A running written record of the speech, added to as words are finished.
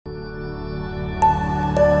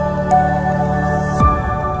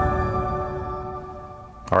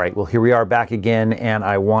All right, well, here we are back again, and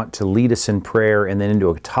I want to lead us in prayer and then into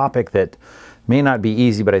a topic that may not be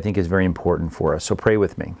easy, but I think is very important for us. So pray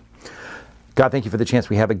with me. God, thank you for the chance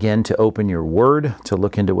we have again to open your word, to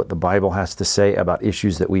look into what the Bible has to say about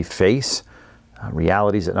issues that we face,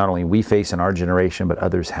 realities that not only we face in our generation, but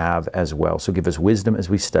others have as well. So give us wisdom as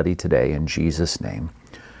we study today. In Jesus' name,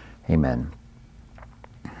 amen.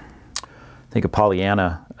 Think of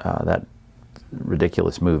Pollyanna, that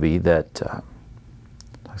ridiculous movie that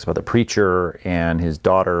talks about the preacher and his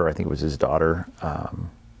daughter. I think it was his daughter.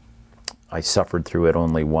 I suffered through it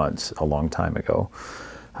only once a long time ago.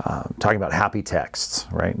 Talking about happy texts,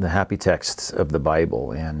 right? The happy texts of the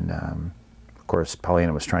Bible. And of course,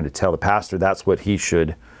 Pollyanna was trying to tell the pastor that's what he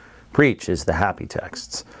should preach, is the happy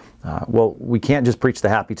texts. Well, we can't just preach the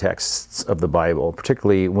happy texts of the Bible,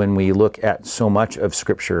 particularly when we look at so much of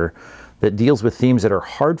Scripture that deals with themes that are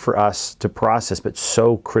hard for us to process, but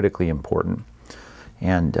so critically important.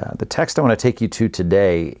 And the text I want to take you to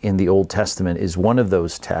today in the Old Testament is one of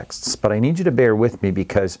those texts. But I need you to bear with me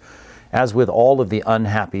because, as with all of the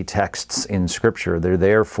unhappy texts in Scripture, they're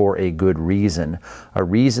there for a good reason. A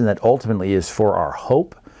reason that ultimately is for our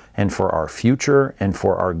hope and for our future and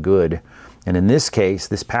for our good. And in this case,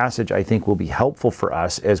 this passage I think will be helpful for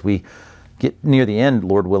us as we get near the end,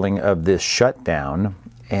 Lord willing, of this shutdown.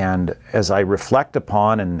 And as I reflect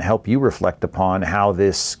upon and help you reflect upon how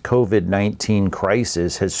this COVID-19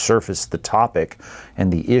 crisis has surfaced the topic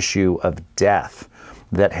and the issue of death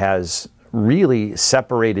that has really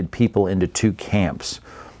separated people into two camps.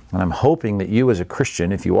 And I'm hoping that you as a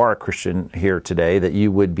Christian, if you are a Christian here today, that you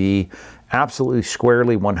would be absolutely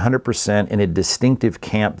squarely 100% in a distinctive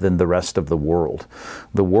camp than the rest of the world.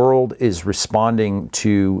 The world is responding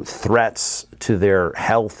to threats to their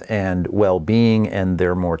health and well-being and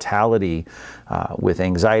their mortality with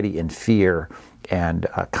anxiety and fear and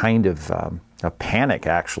a kind of a panic,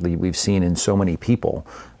 actually, we've seen in so many people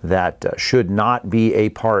that should not be a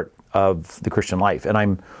part of the Christian life. And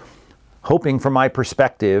I'm hoping from my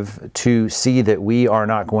perspective to see that we are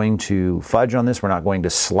not going to fudge on this. We're not going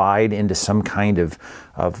to slide into some kind of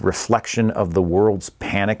reflection of the world's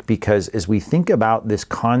panic, because as we think about this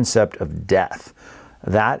concept of death,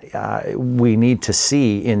 that we need to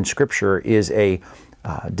see in Scripture is a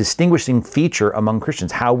distinguishing feature among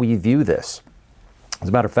Christians, how we view this. As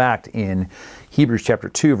a matter of fact, in Hebrews chapter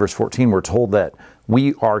 2, verse 14, we're told that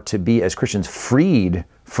we are to be, as Christians, freed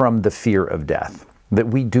from the fear of death, that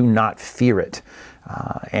we do not fear it.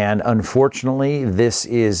 And unfortunately, this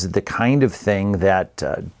is the kind of thing that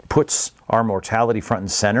puts our mortality front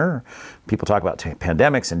and center. People talk about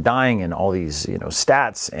pandemics and dying and all these,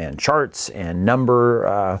 stats and charts and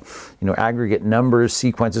number, aggregate numbers,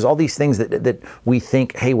 sequences, all these things that we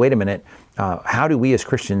think, hey, wait a minute, how do we as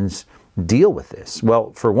Christians deal with this?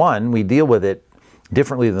 Well, for one, we deal with it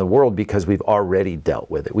differently than the world because we've already dealt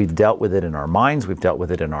with it. We've dealt with it in our minds, we've dealt with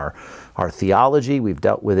it in our theology, we've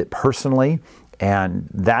dealt with it personally, and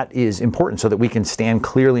that is important so that we can stand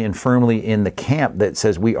clearly and firmly in the camp that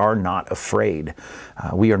says we are not afraid.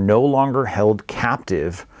 We are no longer held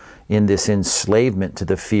captive in this enslavement to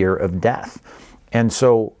the fear of death. And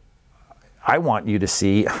so I want you to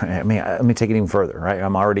see, let me take it even further, right?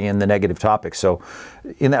 I'm already in the negative topic. So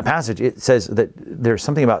in that passage, it says that there's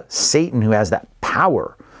something about Satan who has that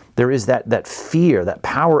power. There is that fear, that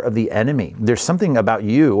power of the enemy. There's something about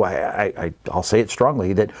you, I'll say it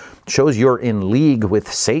strongly, that shows you're in league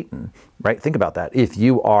with Satan, right? Think about that. If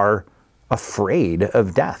you are afraid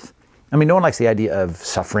of death. I mean, no one likes the idea of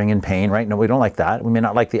suffering and pain, right? No, we don't like that. We may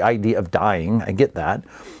not like the idea of dying. I get that.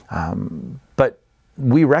 But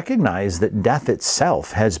we recognize that death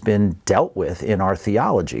itself has been dealt with in our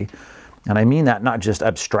theology. And I mean that not just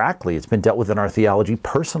abstractly, it's been dealt with in our theology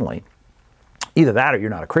personally. Either that or you're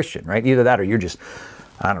not a Christian, right? Either that or you're just,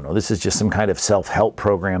 I don't know, this is just some kind of self-help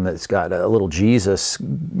program that's got a little Jesus,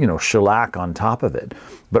 shellac on top of it.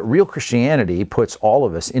 But real Christianity puts all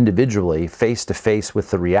of us individually face to face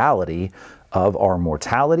with the reality of our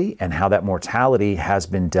mortality and how that mortality has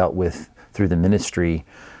been dealt with through the ministry,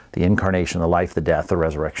 the incarnation, the life, the death, the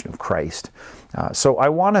resurrection of Christ. So I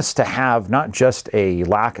want us to have not just a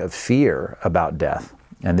lack of fear about death,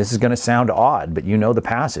 and this is going to sound odd, but you know the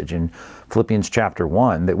passage in Philippians chapter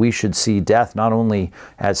 1, that we should see death not only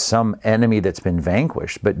as some enemy that's been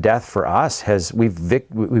vanquished, but death for us we've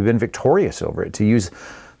been victorious over it. To use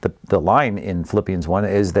the line in Philippians 1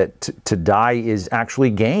 is that to die is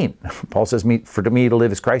actually gain. Paul says, for me to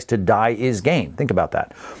live is Christ, to die is gain. Think about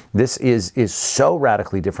that. This is so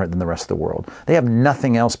radically different than the rest of the world. They have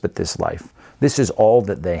nothing else but this life. This is all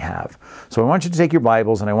that they have. So I want you to take your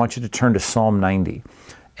Bibles and I want you to turn to Psalm 90.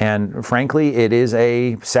 And frankly, it is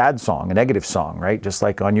a sad song, a negative song, right? Just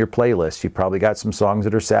like on your playlist, you've probably got some songs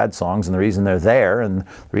that are sad songs, and the reason they're there and the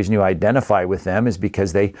reason you identify with them is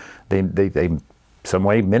because they some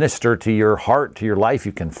way minister to your heart, to your life.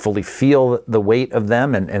 You can fully feel the weight of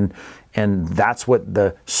them, and that's what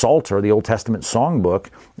the Psalter, the Old Testament songbook,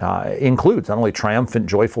 includes. Not only triumphant,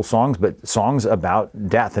 joyful songs, but songs about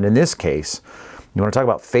death. And in this case, you want to talk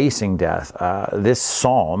about facing death. This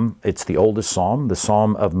psalm, it's the oldest psalm, the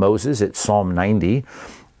Psalm of Moses. It's Psalm 90.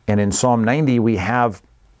 And in Psalm 90, we have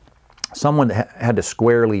someone that had to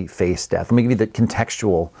squarely face death. Let me give you the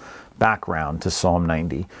contextual background to Psalm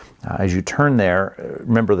 90. As you turn there,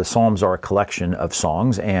 remember the Psalms are a collection of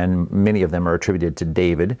songs, and many of them are attributed to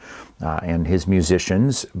David and his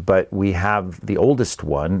musicians. But we have the oldest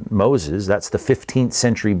one, Moses. That's the 15th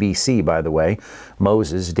century BC, by the way.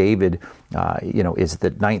 Moses, David, is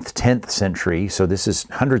the 9th, 10th century. So this is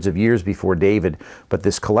hundreds of years before David. But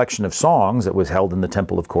this collection of songs that was held in the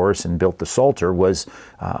temple, of course, and built the Psalter was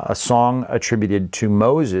a song attributed to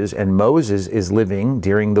Moses. And Moses is living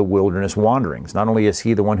during the wilderness wanderings. Not only is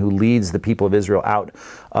he the one who leads the people of Israel out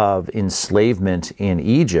of enslavement in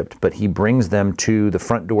Egypt, but he brings them to the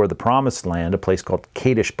front door of the Promised Land, a place called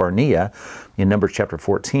Kadesh Barnea in Numbers chapter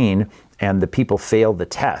 14, and the people fail the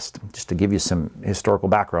test. Just to give you some historical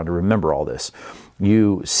background to remember all this.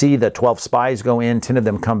 You see the 12 spies go in, 10 of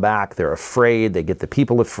them come back, they're afraid, they get the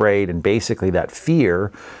people afraid, and basically that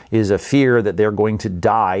fear is a fear that they're going to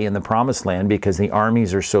die in the Promised Land because the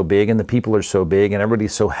armies are so big and the people are so big and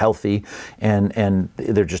everybody's so healthy, and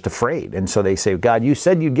they're just afraid. And so they say, God, you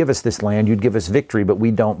said you'd give us this land, you'd give us victory, but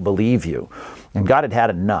we don't believe you. And God had had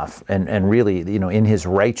enough, and really, in his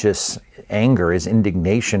righteous anger, his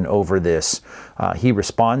indignation over this, he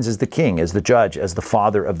responds as the king, as the judge, as the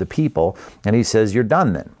father of the people, and he says, you're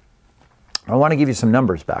done then. I want to give you some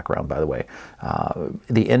numbers background, by the way.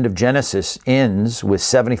 The end of Genesis ends with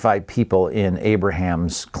 75 people in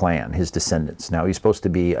Abraham's clan, his descendants. Now, he's supposed to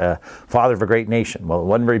be a father of a great nation. Well, it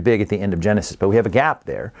wasn't very big at the end of Genesis, but we have a gap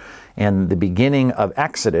there. And the beginning of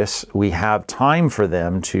Exodus, we have time for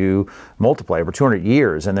them to multiply over 200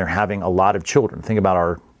 years, and they're having a lot of children. Think about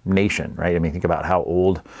our nation, right? I mean, think about how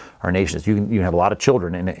old our nation is. You have a lot of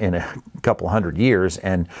children in a couple hundred years,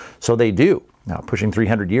 and so they do. Now, pushing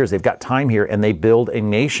 300 years, they've got time here, and they build a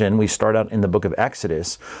nation. We start out in the book of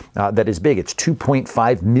Exodus that is big. It's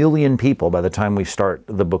 2.5 million people by the time we start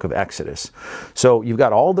the book of Exodus. So you've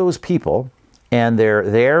got all those people, and they're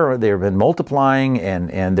there. They've been multiplying,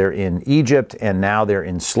 and they're in Egypt, and now they're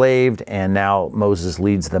enslaved, and now Moses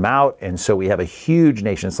leads them out, and so we have a huge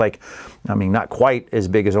nation. It's like, I mean, not quite as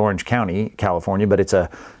big as Orange County, California, but it's a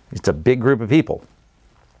big group of people.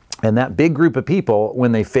 And that big group of people,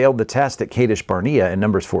 when they failed the test at Kadesh Barnea in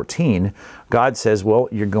Numbers 14, God says, well,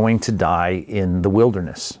 you're going to die in the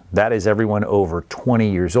wilderness. That is everyone over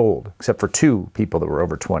 20 years old, except for 2 people that were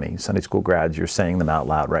over 20. Sunday school grads, you're saying them out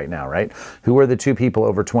loud right now, right? Who are the 2 people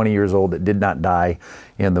over 20 years old that did not die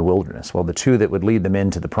in the wilderness? Well, the 2 that would lead them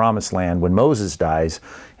into the Promised Land when Moses dies,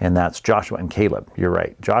 and that's Joshua and Caleb. You're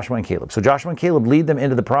right, Joshua and Caleb. So Joshua and Caleb lead them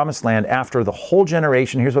into the Promised Land after the whole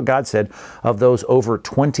generation, here's what God said, of those over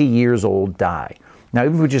 20 years old die. Now,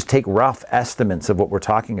 even if we just take rough estimates of what we're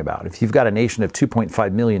talking about, if you've got a nation of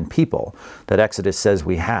 2.5 million people that Exodus says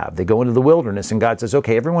we have, they go into the wilderness and God says,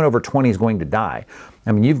 okay, everyone over 20 is going to die.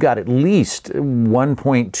 I mean, you've got at least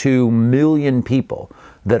 1.2 million people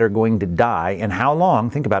that are going to die. And how long,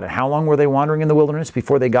 think about it, how long were they wandering in the wilderness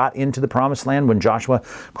before they got into the Promised Land when Joshua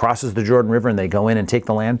crosses the Jordan River and they go in and take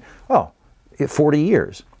the land? Oh, 40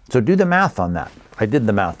 years. So do the math on that. I did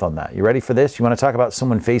the math on that. You ready for this? You want to talk about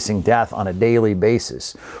someone facing death on a daily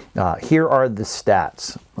basis. Here are the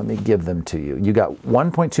stats. Let me give them to you. You got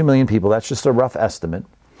 1.2 million people. That's just a rough estimate,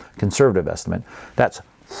 conservative estimate. That's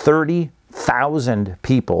 30,000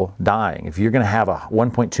 people dying. If you're going to have a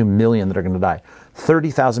 1.2 million that are going to die,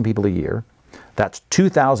 30,000 people a year. That's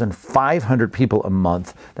 2,500 people a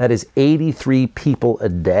month. That is 83 people a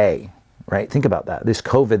day. Right? Think about that. This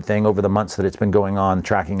COVID thing over the months that it's been going on,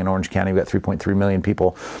 tracking in Orange County, we've got 3.3 million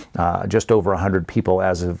people, just over 100 people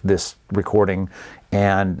as of this recording,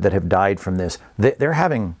 and that have died from this. They're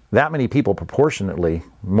having that many people proportionately,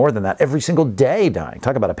 more than that, every single day dying.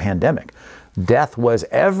 Talk about a pandemic. Death was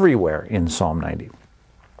everywhere in Psalm 90.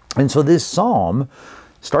 And so this psalm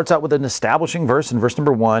starts out with an establishing verse in verse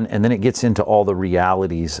number 1, and then it gets into all the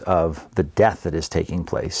realities of the death that is taking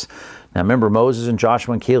place. Now remember, Moses and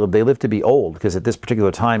Joshua and Caleb, they lived to be old, because at this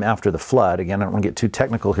particular time after the flood, again, I don't want to get too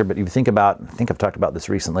technical here, but you think about, I think I've talked about this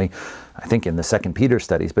recently, I think in the 2 Peter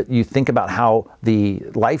studies, but you think about how the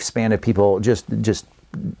lifespan of people just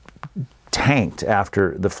tanked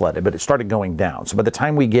after the flood, but it started going down. So by the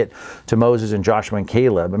time we get to Moses and Joshua and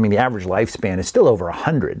Caleb, I mean, the average lifespan is still over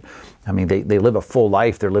 100. I mean, they live a full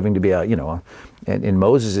life. They're living to be in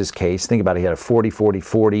Moses' case, think about it, he had a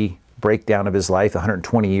 40-40-40 breakdown of his life,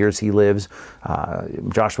 120 years he lives.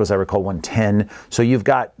 Joshua, as I recall, 110. So you've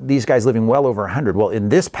got these guys living well over 100. Well, in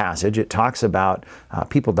this passage, it talks about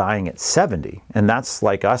people dying at 70. And that's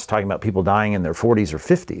like us talking about people dying in their 40s or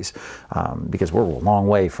 50s, because we're a long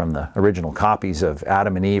way from the original copies of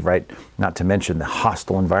Adam and Eve, right? Not to mention the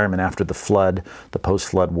hostile environment after the flood. The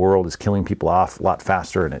post-flood world is killing people off a lot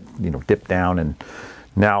faster, and it dipped down. And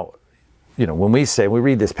now, when we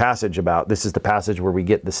read this passage about, this is the passage where we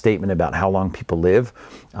get the statement about how long people live.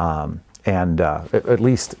 At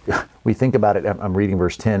least we think about it, I'm reading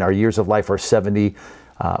verse 10, our years of life are 70,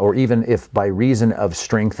 or even if by reason of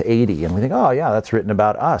strength 80. And we think, oh yeah, that's written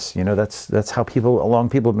about us. That's how long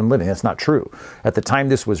people have been living. That's not true. At the time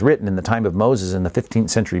this was written, in the time of Moses in the 15th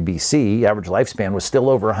century BC, average lifespan was still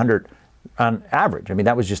over 100 on average. I mean,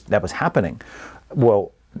 that was happening.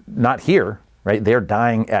 Well, not here. Right? They're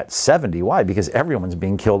dying at 70. Why? Because everyone's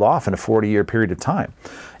being killed off in a 40-year period of time.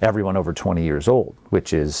 Everyone over 20 years old,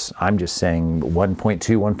 which is, I'm just saying, 1.2,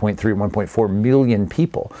 1.3, 1.4 million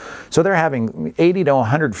people. So they're having 80 to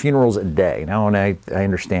 100 funerals a day. Now, and I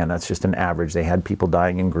understand that's just an average. They had people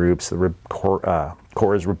dying in groups, the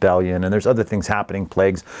Korah's rebellion, and there's other things happening,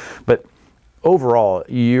 plagues. But overall,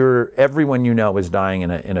 everyone is dying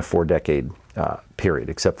in a 4-decade period,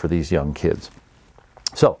 except for these young kids.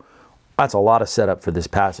 So that's a lot of setup for this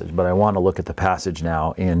passage, but I want to look at the passage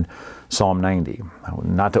now in Psalm 90.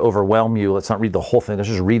 Not to overwhelm you, let's not read the whole thing. Let's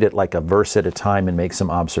just read it like a verse at a time and make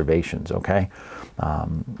some observations, okay?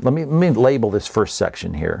 Let me label this first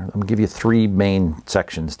section here. I'm going to give you 3 main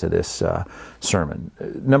sections to this sermon.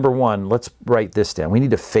 Number 1, let's write this down. We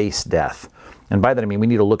need to face death. And by that I mean we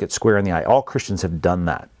need to look it square in the eye. All Christians have done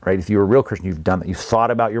that, right? If you're a real Christian, you've done that. You've thought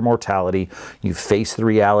about your mortality. You've faced the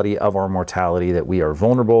reality of our mortality, that we are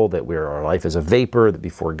vulnerable, that our life is a vapor, that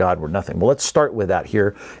before God we're nothing. Well, let's start with that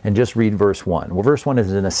here and just read verse 1. Well, verse 1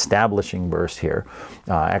 is an establishing verse here.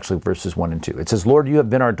 Actually, verses 1 and 2. It says, Lord, you have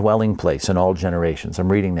been our dwelling place in all generations. I'm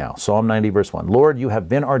reading now. Psalm 90, verse 1. Lord, you have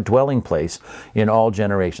been our dwelling place in all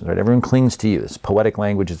generations. Right? Everyone clings to you. It's poetic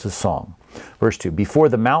language. It's a song. Verse 2, before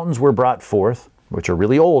the mountains were brought forth, which are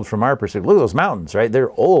really old from our perspective. Look at those mountains, right?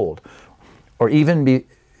 They're old. Or even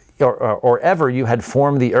or ever you had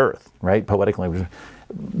formed the earth, right? Poetic language.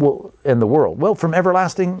 Well, and the world. Well, from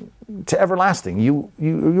everlasting to everlasting,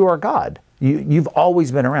 you are God. You've always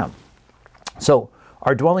been around. So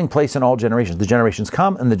our dwelling place in all generations. The generations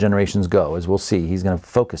come and the generations go, as we'll see. He's going to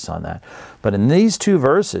focus on that. But in these 2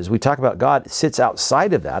 verses, we talk about God sits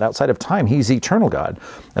outside of that, outside of time. He's eternal God.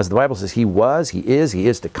 As the Bible says, He was, He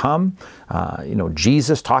is to come.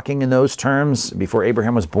 Jesus talking in those terms before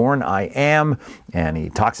Abraham was born, I am. And he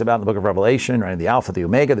talks about in the book of Revelation, right, the Alpha, the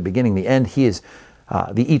Omega, the beginning, the end. He is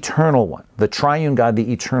the eternal one, the triune God,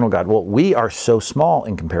 the eternal God. Well, we are so small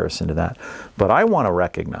in comparison to that. But I want to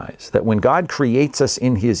recognize that when God creates us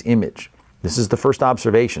in His image, this is the first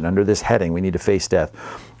observation under this heading, we need to face death.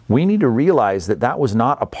 We need to realize that that was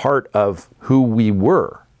not a part of who we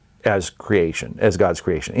were as creation, as God's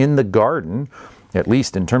creation. In the garden, at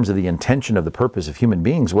least in terms of the intention of the purpose of human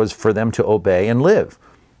beings, was for them to obey and live,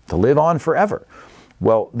 to live on forever.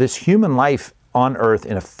 Well, this human life on earth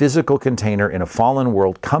in a physical container in a fallen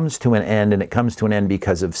world comes to an end, and it comes to an end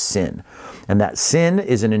because of sin. And that sin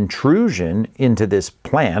is an intrusion into this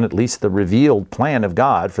plan, at least the revealed plan of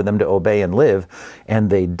God for them to obey and live, and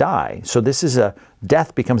they die. So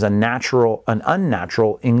death becomes an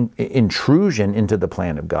unnatural intrusion into the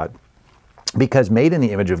plan of God. Because made in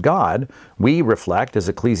the image of God, we reflect, as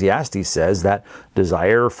Ecclesiastes says, that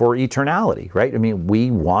desire for eternality, right? I mean,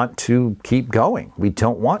 we want to keep going. We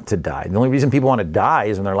don't want to die. The only reason people want to die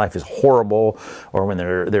is when their life is horrible or when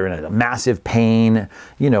they're in a massive pain,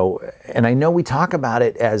 and I know we talk about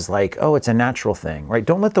it as like, oh, it's a natural thing, right?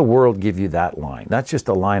 Don't let the world give you that line. That's just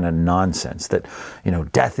a line of nonsense that,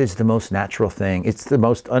 death is the most natural thing. It's the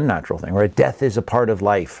most unnatural thing, right? Death is a part of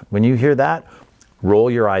life. When you hear that,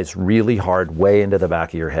 roll your eyes really hard way into the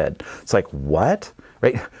back of your head. It's like, what?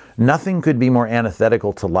 Right? Nothing could be more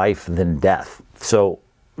antithetical to life than death. So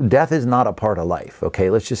death is not a part of life,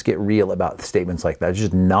 okay? Let's just get real about statements like that. It's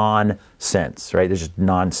just nonsense, right? It's just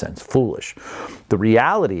nonsense, foolish. The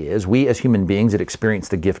reality is we as human beings that experience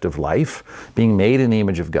the gift of life, being made in the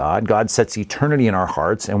image of God, God sets eternity in our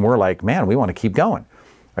hearts, and we're like, man, we want to keep going.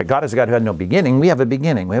 Right? God is a God who had no beginning. We have a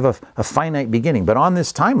beginning. We have a finite beginning. But on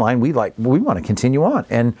this timeline, we want to continue on.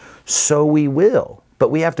 And so we will. but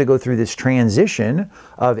we have to go through this transition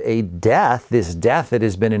of a death, this death that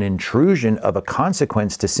has been an intrusion of a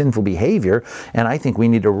consequence to sinful behavior, and I think we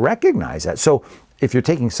need to recognize that. So if you're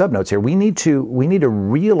taking subnotes here, we need to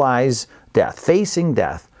realize death, facing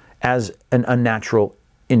death as an unnatural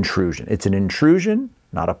intrusion. It's an intrusion,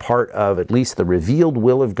 not a part of at least the revealed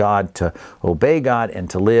will of God to obey God and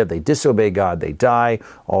to live. They disobey God, they die.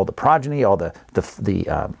 All the progeny, all the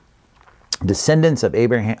descendants of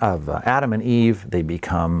Abraham, of Adam and Eve, they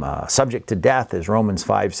become subject to death, as Romans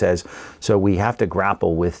 5 says. So we have to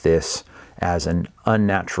grapple with this as an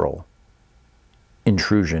unnatural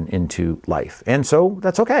intrusion into life. And so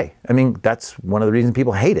that's okay. I mean, that's one of the reasons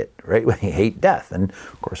people hate it, right? We hate death. And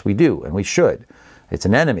of course we do, and we should. It's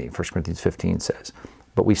an enemy, 1 Corinthians 15 says.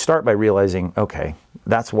 But we start by realizing, okay,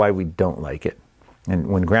 that's why we don't like it. And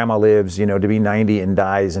when grandma lives, to be 90 and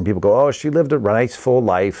dies, and people go, oh, she lived a nice, full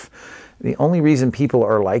life. The only reason people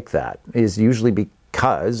are like that is usually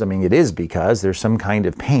because, it is because there's some kind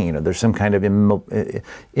of pain, or there's some kind of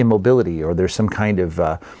immobility, or there's some kind of,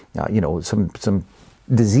 some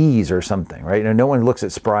disease or something, right? No one looks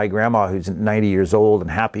at spry grandma who's 90 years old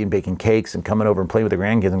and happy and baking cakes and coming over and playing with the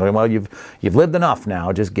grandkids and going, well, you've lived enough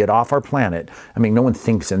now, just get off our planet. No one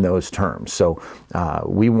thinks in those terms. So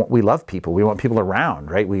we love people. We want people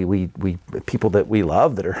around, right? We people that we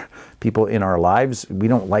love, that are people in our lives. We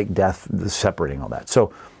don't like death, separating all that.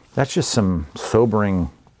 So that's just some sobering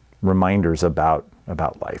reminders about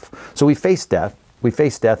life. So we face death. We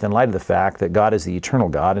face death in light of the fact that God is the eternal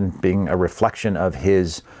God, and being a reflection of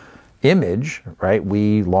His image, right?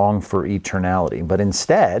 We long for eternality. But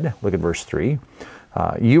instead, look at verse 3,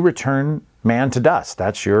 you return man to dust.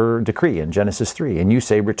 That's your decree in Genesis 3. And you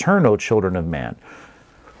say, return, O children of man.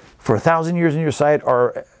 For 1,000 years in your sight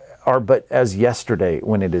are but as yesterday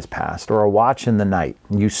when it is past, or a watch in the night.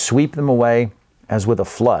 You sweep them away as with a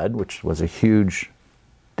flood, which was a huge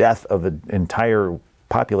death of an entire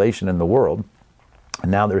population in the world. And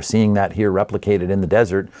now they're seeing that here replicated in the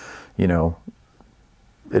desert,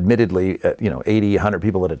 admittedly, 80, 100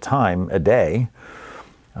 people at a time a day.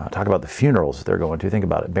 Talk about the funerals they're going to. Think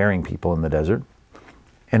about it, burying people in the desert.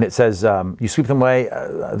 And it says, you sweep them away,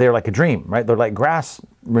 they're like a dream, right? They're like grass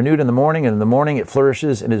renewed in the morning, and in the morning it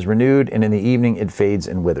flourishes and is renewed, and in the evening it fades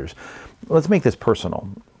and withers. Let's make this personal.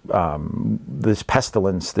 This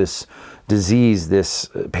pestilence, this disease, this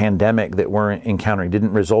pandemic that we're encountering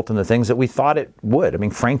didn't result in the things that we thought it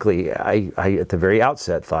would. Frankly, I at the very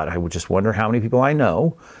outset thought, I would just wonder how many people I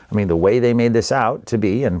know. The way they made this out to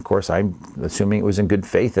be, and of course I'm assuming it was in good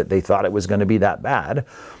faith that they thought it was going to be that bad.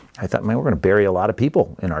 I thought, man, we're going to bury a lot of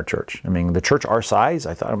people in our church. The church our size,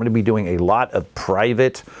 I thought I'm going to be doing a lot of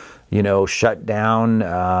private, shut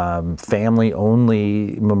down,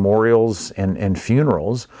 family-only memorials and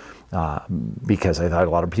funerals, because I thought a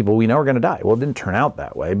lot of people we know are going to die. Well, it didn't turn out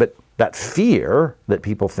that way, but that fear that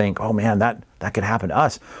people think, oh man, that could happen to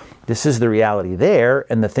us. This is the reality there,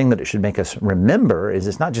 and the thing that it should make us remember is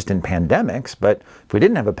it's not just in pandemics, but if we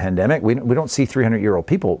didn't have a pandemic, we don't see 300-year-old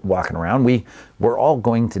people walking around. We're all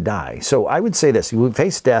going to die. So I would say this: we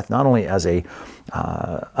face death not only as a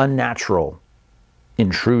unnatural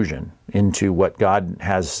intrusion into what God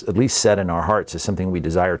has at least set in our hearts as something we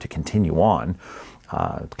desire to continue on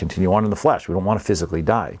in the flesh. We don't want to physically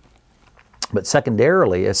die. But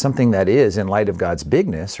secondarily, as something that is, in light of God's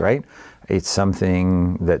bigness, right? It's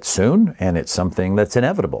something that's soon, and it's something that's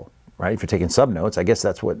inevitable, right? If you're taking subnotes, I guess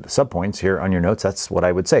that's what subpoints here on your notes, that's what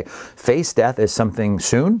I would say. Face death as something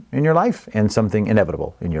soon in your life and something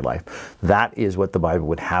inevitable in your life. That is what the Bible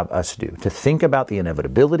would have us do, to think about the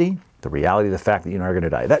inevitability, the reality of the fact that you're not going to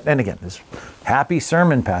die. And again, this happy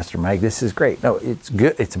sermon, Pastor Mike, this is great. No, it's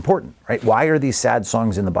good. It's important, right? Why are these sad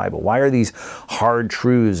songs in the Bible? Why are these hard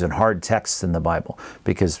truths and hard texts in the Bible?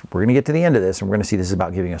 Because we're going to get to the end of this, and we're going to see this is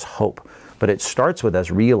about giving us hope. But it starts with us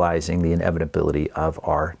realizing the inevitability of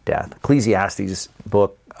our death. Ecclesiastes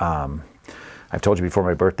book, I've told you before,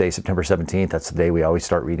 my birthday, September 17th, that's the day we always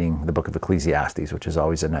start reading the book of Ecclesiastes, which is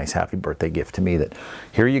always a nice happy birthday gift to me, that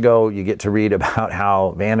here you go, you get to read about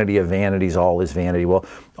how vanity of vanities, all is vanity. Well,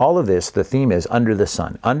 all of this, the theme is under the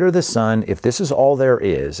sun. Under the sun, if this is all there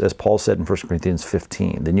is, as Paul said in 1 Corinthians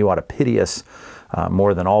 15, then you ought to pity us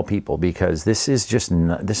more than all people, because this is just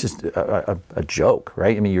a joke,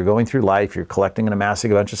 right? You're going through life, you're collecting and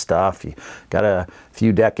amassing a bunch of stuff, you got a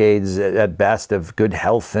few decades at best of good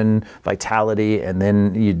health and vitality, and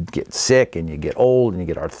then you get sick and you get old and you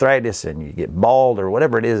get arthritis and you get bald or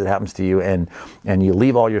whatever it is that happens to you, and you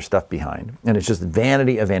leave all your stuff behind. And it's just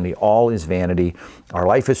vanity of vanity. All is vanity. Our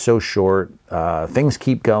life is so short. Things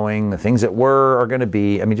keep going. The things that were are going to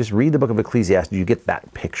be. Just read the book of Ecclesiastes. You get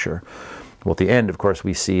that picture. Well, at the end, of course,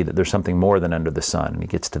 we see that there's something more than under the sun, and he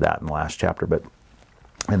gets to that in the last chapter,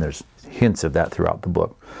 and there's hints of that throughout the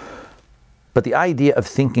book. But the idea of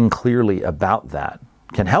thinking clearly about that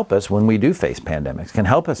can help us when we do face pandemics, can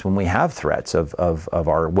help us when we have threats of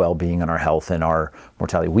our well-being and our health and our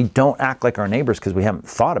mortality. We don't act like our neighbors because we haven't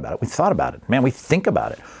thought about it. We thought about it. Man, we think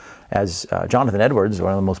about it. As Jonathan Edwards,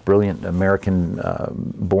 one of the most brilliant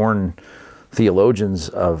American-born theologians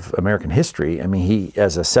of American history, I mean, he,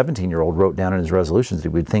 as a 17-year-old, wrote down in his resolutions that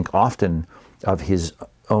he would think often of his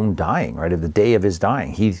own dying, right, of the day of his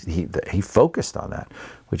dying. He focused on that,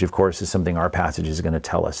 which of course is something our passage is going to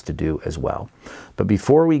tell us to do as well. But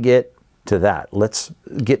before we get to that, let's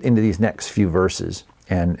get into these next few verses,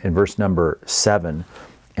 and in verse number 7,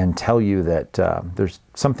 and tell you that there's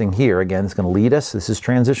something here, again, that's going to lead us, this is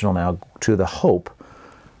transitional now, to the hope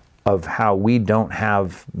of how we don't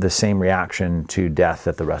have the same reaction to death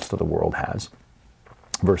that the rest of the world has.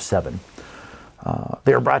 Verse 7.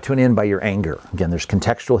 They are brought to an end by your anger. Again, there's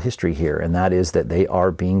contextual history here, and that is that they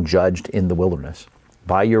are being judged in the wilderness.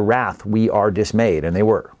 By your wrath we are dismayed, and they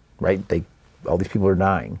were, right? All these people are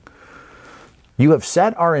dying. You have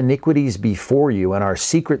set our iniquities before you and our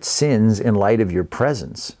secret sins in light of your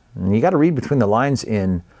presence. And you got to read between the lines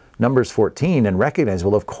in Numbers 14 and recognize,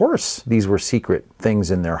 well, of course, these were secret things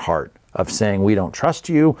in their heart of saying, we don't trust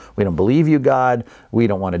you, we don't believe you, God, we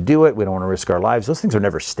don't want to do it, we don't want to risk our lives. Those things are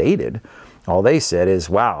never stated. All they said is,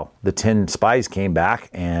 wow, the 10 spies came back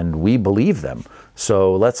and we believe them,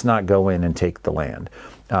 so let's not go in and take the land.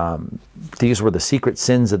 These were the secret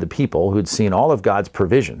sins of the people who'd seen all of God's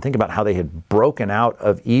provision. Think about how they had broken out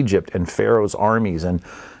of Egypt and Pharaoh's armies, and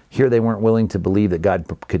here they weren't willing to believe that God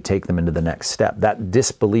could take them into the next step. That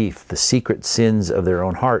disbelief, the secret sins of their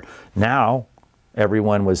own heart, now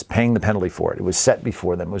everyone was paying the penalty for it. It was set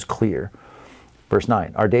before them. It was clear. Verse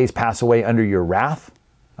 9, our days pass away under your wrath.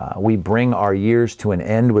 We bring our years to an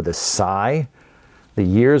end with a sigh. The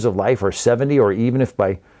years of life are 70, or even if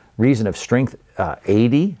by reason of strength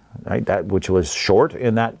 80, right? That which was short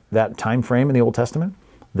in that time frame in the Old Testament.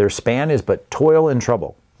 Their span is but toil and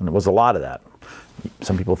trouble, and it was a lot of that.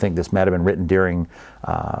 Some people think this might have been written during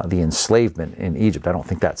the enslavement in Egypt. I don't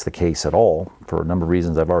think that's the case at all, for a number of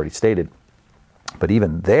reasons I've already stated. But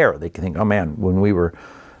even there, they can think, oh man, when we were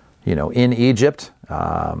in Egypt,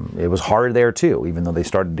 it was hard there too, even though they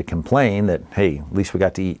started to complain that, hey, at least we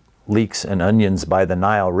got to eat leeks and onions by the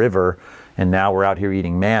Nile River, and now we're out here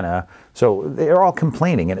eating manna. So they're all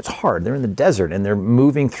complaining, and it's hard. They're in the desert, and they're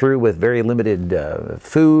moving through with very limited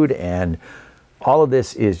food, and all of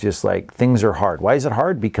this is just like, things are hard. Why is it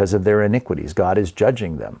hard? Because of their iniquities. God is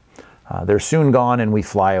judging them. They're soon gone and we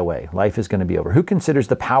fly away. Life is going to be over. Who considers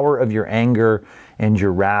the power of your anger and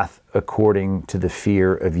your wrath according to the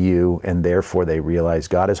fear of you? And therefore they realize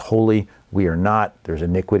God is holy. We are not. There's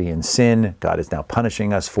iniquity and sin. God is now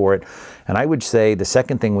punishing us for it. And I would say the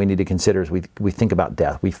second thing we need to consider as we think about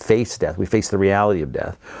death, we face death, we face the reality of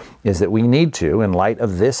death, is that we need to, in light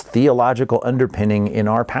of this theological underpinning in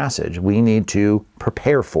our passage, we need to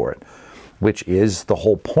prepare for it, which is the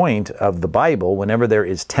whole point of the Bible. Whenever there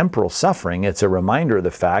is temporal suffering, it's a reminder of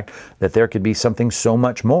the fact that there could be something so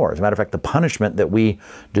much more. As a matter of fact, the punishment that we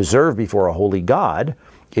deserve before a holy God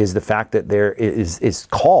is the fact that there is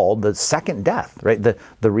called the second death, right?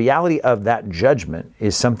 The reality of that judgment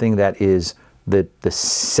is something that is the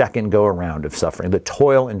second go-around of suffering. The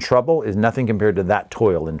toil and trouble is nothing compared to that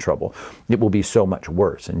toil and trouble. It will be so much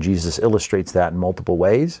worse, and Jesus illustrates that in multiple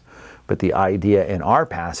ways. But the idea in our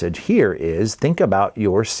passage here is, think about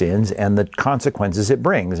your sins and the consequences it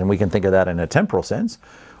brings. And we can think of that in a temporal sense,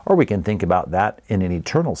 or we can think about that in an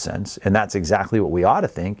eternal sense. And that's exactly what we ought to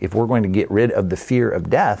think. If we're going to get rid of the fear of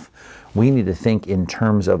death, we need to think in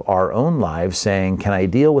terms of our own lives, saying, can I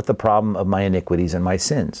deal with the problem of my iniquities and my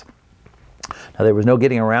sins? Now, there was no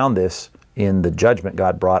getting around this in the judgment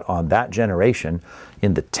God brought on that generation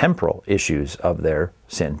in the temporal issues of their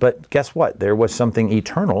sin. But guess what? There was something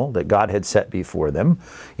eternal that God had set before them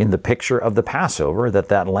in the picture of the Passover,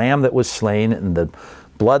 that lamb that was slain and the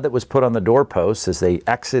blood that was put on the doorposts as they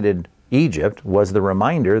exited Egypt was the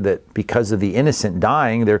reminder that because of the innocent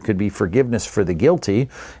dying, there could be forgiveness for the guilty,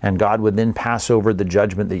 and God would then pass over the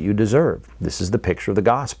judgment that you deserve. This is the picture of the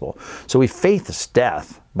gospel. So we face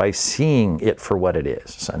death by seeing it for what it is.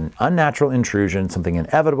 It's an unnatural intrusion, something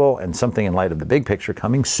inevitable, and something in light of the big picture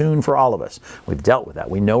coming soon for all of us. We've dealt with that.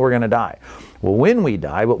 We know we're going to die. Well, when we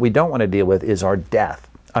die, what we don't want to deal with is our death.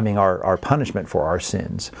 Our punishment for our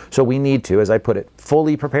sins. So we need to, as I put it,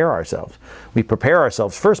 fully prepare ourselves. We prepare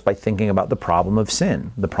ourselves first by thinking about the problem of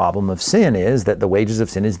sin. The problem of sin is that the wages of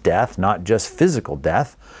sin is death, not just physical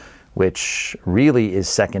death, which really is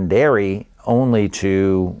secondary only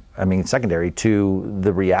to, secondary to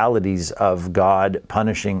the realities of God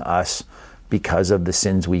punishing us because of the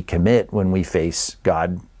sins we commit when we face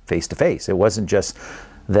God face to face. It wasn't just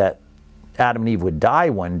that Adam and Eve would die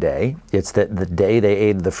one day. It's that the day they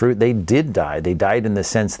ate the fruit, they did die. They died in the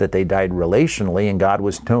sense that they died relationally, and God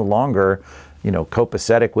was no longer,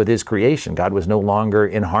 copacetic with his creation. God was no longer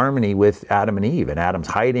in harmony with Adam and Eve, and Adam's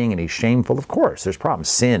hiding and he's shameful. Of course, there's problems.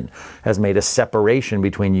 Sin has made a separation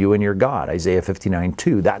between you and your God. Isaiah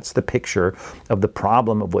 59:2. That's the picture of the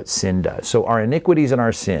problem of what sin does. So our iniquities and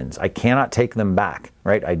our sins, I cannot take them back,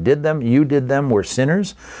 right? I did them, you did them, we're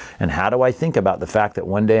sinners. And how do I think about the fact that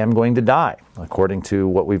one day I'm going to die? According to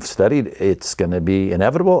what we've studied, it's going to be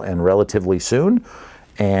inevitable and relatively soon.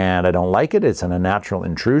 And I don't like it. It's an unnatural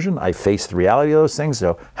intrusion. I face the reality of those things.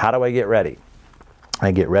 So how do I get ready?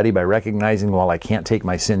 I get ready by recognizing while I can't take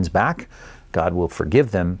my sins back, God will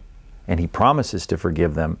forgive them, and he promises to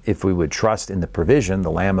forgive them if we would trust in the provision,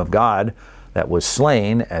 the Lamb of God that was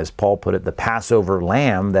slain, as Paul put it, the Passover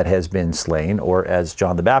lamb that has been slain, or as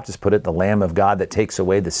John the Baptist put it, the Lamb of God that takes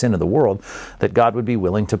away the sin of the world, that God would be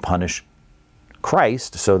willing to punish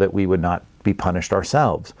Christ so that we would not be punished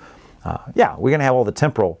ourselves. We're going to have all the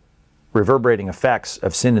temporal reverberating effects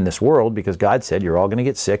of sin in this world because God said you're all going to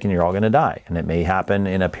get sick and you're all going to die. And it may happen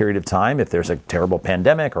in a period of time if there's a terrible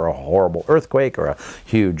pandemic or a horrible earthquake or a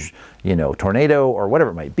huge, tornado or whatever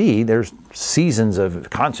it might be. There's seasons of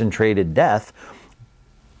concentrated death.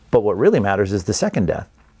 But what really matters is the second death.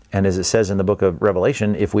 And as it says in the book of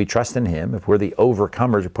Revelation, if we trust in him, if we're the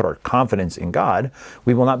overcomers who put our confidence in God,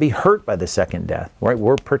 we will not be hurt by the second death, right?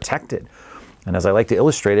 We're protected. And as I like to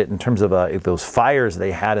illustrate it in terms of those fires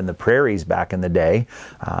they had in the prairies back in the day,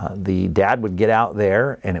 the dad would get out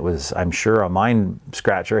there, and it was, I'm sure, a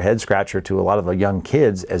head scratcher to a lot of the young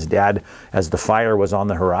kids as the fire was on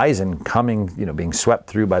the horizon coming, being swept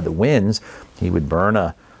through by the winds, he would burn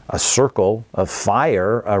a circle of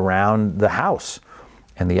fire around the house.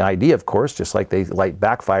 And the idea, of course, just like they light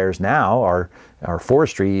backfires now, our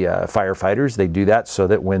forestry firefighters, they do that so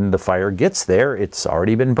that when the fire gets there, it's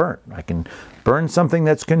already been burnt. I can burn something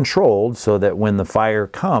that's controlled so that when the fire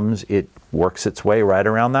comes, it works its way right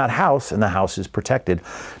around that house and the house is protected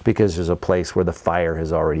because there's a place where the fire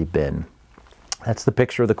has already been. That's the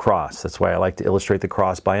picture of the cross. That's why I like to illustrate the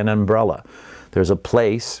cross by an umbrella. There's a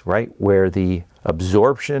place, right, where the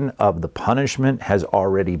absorption of the punishment has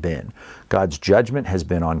already been. God's judgment has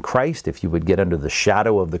been on Christ. If you would get under the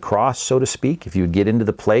shadow of the cross, so to speak, if you would get into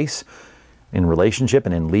the place in relationship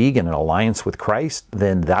and in league and in alliance with Christ,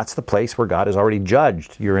 then that's the place where God has already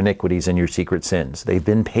judged your iniquities and your secret sins. They've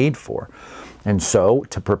been paid for. And so,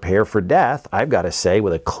 to prepare for death, I've got to say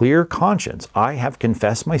with a clear conscience, I have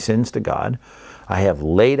confessed my sins to God. I have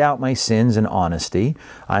laid out my sins in honesty.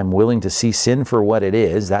 I'm willing to see sin for what it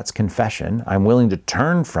is. That's confession. I'm willing to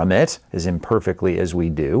turn from it as imperfectly as we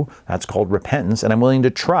do. That's called repentance. And I'm willing to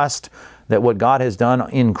trust that what God has done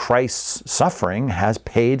in Christ's suffering has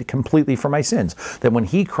paid completely for my sins. That when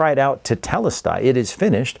he cried out to Telestai, it is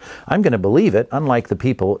finished, I'm going to believe it, unlike the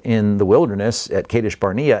people in the wilderness at Kadesh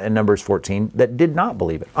Barnea in Numbers 14 that did not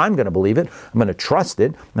believe it. I'm going to believe it, I'm going to trust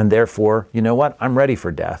it, and therefore, you know what? I'm ready for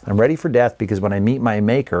death. I'm ready for death because when I meet my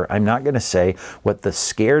Maker, I'm not going to say what the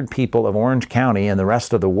scared people of Orange County and the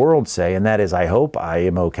rest of the world say, and that is, I hope I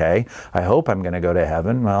am okay. I hope I'm going to go to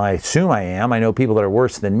heaven. Well, I assume I am. I know people that are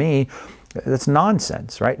worse than me. That's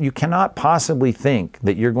nonsense, right? You cannot possibly think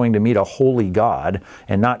that you're going to meet a holy God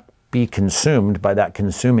and not be consumed by that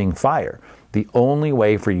consuming fire. The only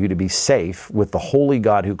way for you to be safe with the holy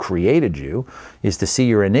God who created you is to see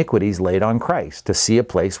your iniquities laid on Christ, to see a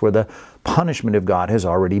place where the punishment of God has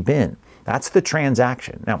already been. That's the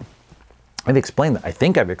transaction. Now, I've explained that. I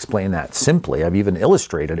think I've explained that simply. I've even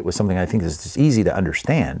illustrated it with something I think is just easy to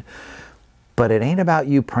understand. But it ain't about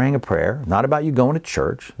you praying a prayer, not about you going to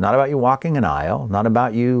church, not about you walking an aisle, not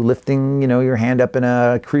about you lifting, your hand up in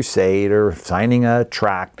a crusade or signing a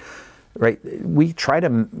tract, right? We try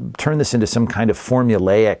to turn this into some kind of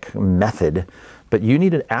formulaic method, but you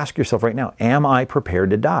need to ask yourself right now, am I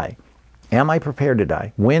prepared to die? Am I prepared to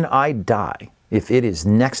die? When I die, if it is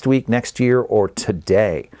next week, next year, or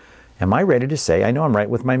today, am I ready to say, I know I'm right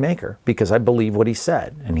with my Maker because I believe what he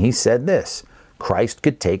said. And he said this: Christ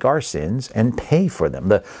could take our sins and pay for them.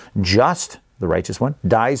 The just, the righteous one,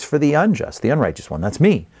 dies for the unjust, the unrighteous one. That's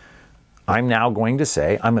me. I'm now going to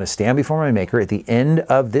say, I'm going to stand before my Maker at the end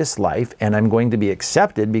of this life, and I'm going to be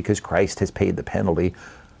accepted because Christ has paid the penalty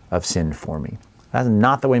of sin for me. That's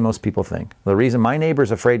not the way most people think. The reason my neighbor's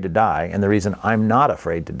afraid to die, and the reason I'm not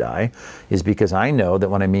afraid to die, is because I know that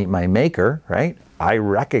when I meet my Maker, right, I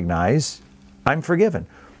recognize I'm forgiven.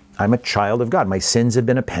 I'm a child of God. My sins have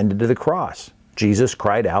been appended to the cross. Jesus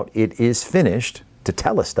cried out, "It is finished,"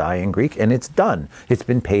 tetelestai in Greek, and it's done. It's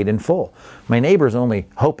been paid in full. My neighbor's only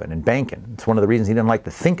hoping and banking. It's one of the reasons he didn't like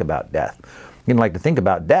to think about death. He didn't like to think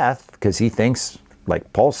about death because he thinks,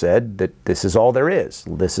 like Paul said, that this is all there is.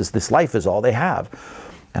 This life is all they have.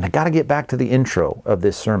 And I got to get back to the intro of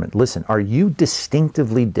this sermon. Listen, are you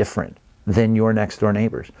distinctively different than your next door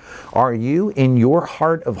neighbors? Are you, in your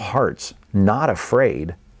heart of hearts, not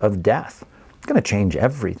afraid of death? It's going to change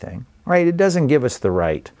everything, right? It doesn't give us the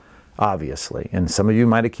right, obviously, and some of you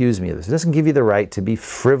might accuse me of this. It doesn't give you the right to be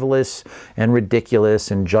frivolous and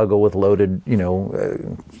ridiculous and juggle with loaded,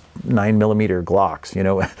 9mm Glocks,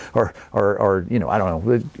 or I don't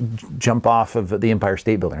know, jump off of the Empire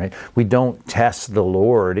State Building, right? We don't test the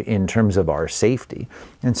Lord in terms of our safety.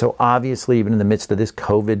 And so obviously, even in the midst of this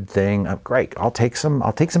COVID thing, great, I'll take some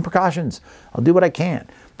precautions. I'll do what I can.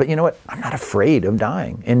 But you know what? I'm not afraid of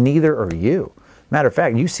dying, and neither are you. Matter of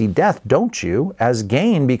fact, you see death, don't you, as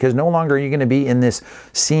gain, because no longer are you going to be in this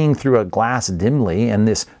seeing through a glass dimly and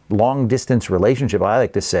this long distance relationship, I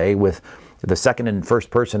like to say, with the second and first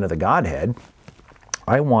person of the Godhead.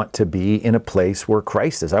 I want to be in a place where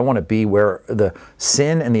Christ is. I want to be where the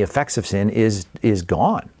sin and the effects of sin is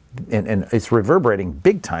gone. And it's reverberating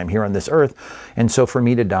big time here on this earth. And so for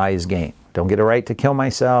me to die is gain. Don't get a right to kill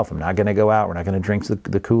myself. I'm not going to go out. We're not going to drink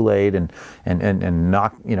the Kool-Aid and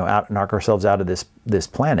knock ourselves out of this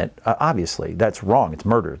planet. Obviously, that's wrong. It's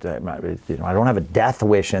murder. I don't have a death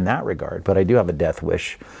wish in that regard, but I do have a death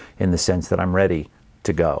wish in the sense that I'm ready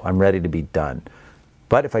to go. I'm ready to be done.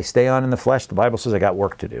 But if I stay on in the flesh, the Bible says I got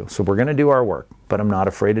work to do. So we're going to do our work, but I'm not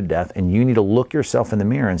afraid of death. And you need to look yourself in the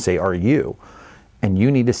mirror and say, are you? And you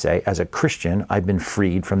need to say, as a Christian, I've been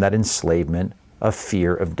freed from that enslavement of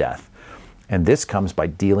fear of death. And this comes by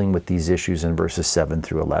dealing with these issues in verses 7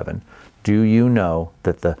 through 11. Do you know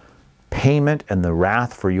that the payment and the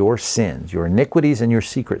wrath for your sins, your iniquities and your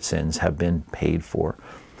secret sins, have been paid for?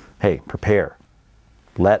 Hey, prepare.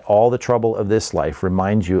 Let all the trouble of this life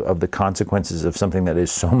remind you of the consequences of something that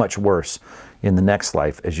is so much worse in the next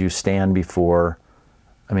life as you stand naked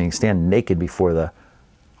before the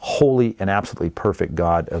holy and absolutely perfect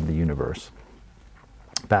God of the universe.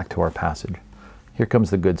 Back to our passage. Here comes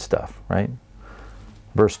the good stuff, right?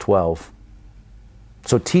 Verse 12.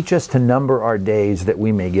 So teach us to number our days that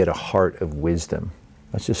we may get a heart of wisdom.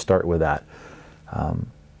 Let's just start with that.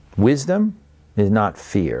 Wisdom is not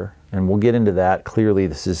fear. And we'll get into that. Clearly,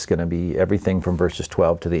 this is going to be everything from verses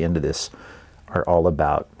 12 to the end of this are all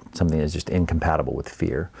about something that's just incompatible with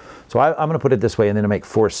fear. So I'm going to put it this way, and then I'll make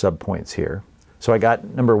 4 subpoints here. So I got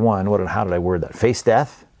number 1, how did I word that? Face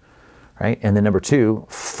death, right? And then number 2,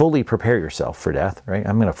 fully prepare yourself for death, right?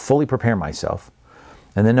 I'm going to fully prepare myself.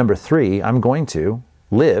 And then number 3, I'm going to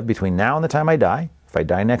live between now and the time I die. If I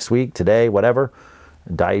die next week, today, whatever,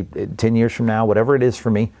 die 10 years from now, whatever it is for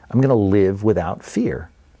me, I'm going to live without fear.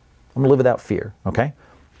 I'm going to live without fear, okay?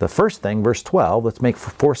 The first thing, verse 12, let's make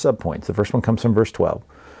 4 subpoints. The first one comes from verse 12,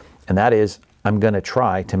 and that is, I'm going to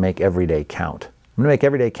try to make every day count. I'm going to make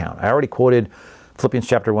every day count. I already quoted Philippians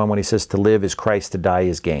chapter 1 when he says, to live is Christ, to die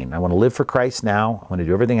is gain. I want to live for Christ now. I want to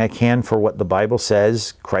do everything I can for what the Bible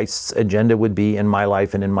says Christ's agenda would be in my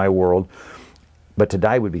life and in my world, but to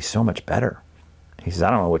die would be so much better. He says, I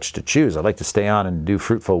don't know which to choose. I'd like to stay on and do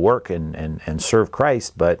fruitful work and serve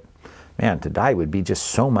Christ, but man, to die would be just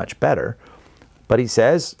so much better. But he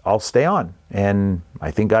says, I'll stay on. And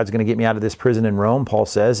I think God's going to get me out of this prison in Rome, Paul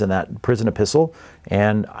says in that prison epistle,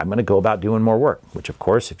 and I'm going to go about doing more work, which of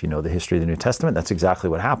course, if you know the history of the New Testament, that's exactly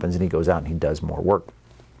what happens. And he goes out and he does more work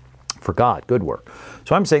for God, good work.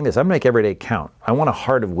 So I'm saying this, I'm going to make every day count. I want a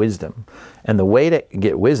heart of wisdom. And the way to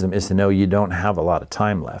get wisdom is to know you don't have a lot of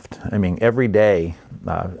time left. I mean, every day,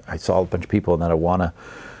 I saw a bunch of people that I want to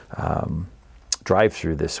drive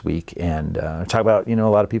through this week and talk about, a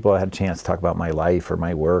lot of people I had a chance to talk about my life or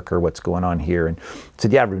my work or what's going on here, and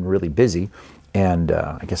said, yeah, I've been really busy, and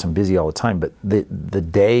I guess I'm busy all the time, but the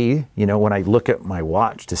day, when I look at my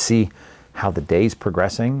watch to see how the day's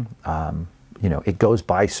progressing, it goes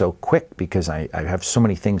by so quick because I have so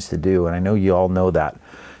many things to do, and I know you all know that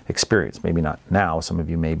experience. Maybe not now, some of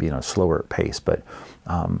you may be in a slower pace, but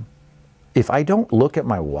if I don't look at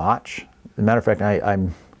my watch, as a matter of fact,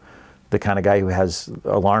 I'm the kind of guy who has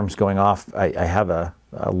alarms going off. I have a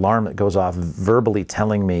alarm that goes off verbally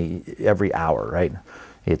telling me every hour, right?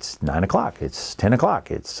 It's 9 o'clock, it's 10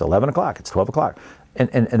 o'clock, it's 11 o'clock, it's 12 o'clock. And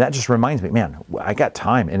that just reminds me, man, I got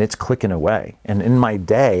time and it's clicking away. And in my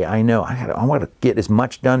day, I know I want to get as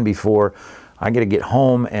much done before I got to get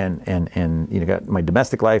home and got my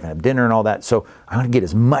domestic life and have dinner and all that. So I want to get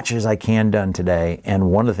as much as I can done today.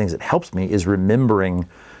 And one of the things that helps me is remembering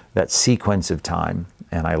that sequence of time.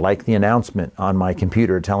 And I like the announcement on my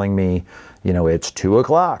computer telling me, you know, it's 2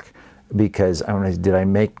 o'clock, because did I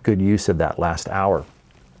make good use of that last hour?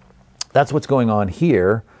 That's what's going on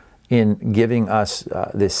here in giving us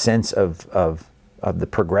this sense of the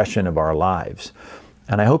progression of our lives.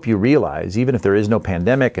 And I hope you realize, even if there is no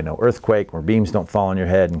pandemic and no earthquake where beams don't fall on your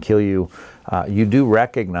head and kill you, you do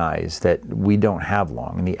recognize that we don't have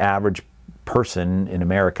long. And the average person in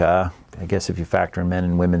America, I guess if you factor in men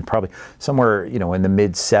and women, probably somewhere, you know, in the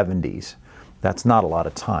mid-70s. That's not a lot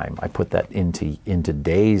of time. I put that into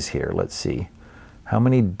days here. Let's see. How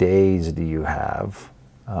many days do you have?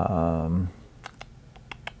 I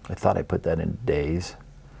thought I put that in days.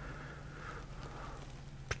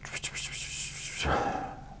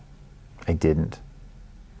 I didn't.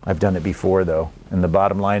 I've done it before, though. And the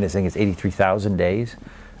bottom line is, I think it's 83,000 days.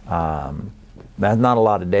 That's not a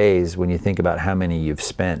lot of days when you think about how many you've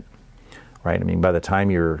spent, right? I mean, by the time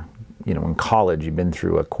you're, you know, in college, you've been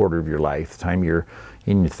through a quarter of your life. By the time you're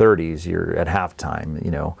in your 30s, you're at halftime.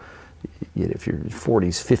 You know, if you're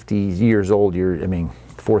 40s, 50s years old,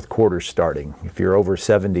 fourth quarter's starting. If you're over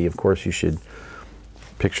 70, of course, you should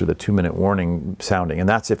picture the 2-minute warning sounding, and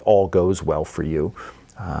that's if all goes well for you.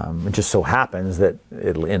 It just so happens that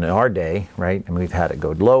in our day, right, and we've had it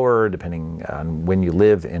go lower depending on when you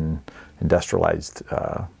live in industrialized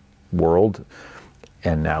world.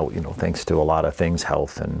 And now, you know, thanks to a lot of things,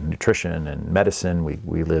 health and nutrition and medicine,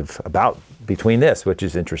 we live about between this, which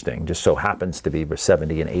is interesting. Just so happens to be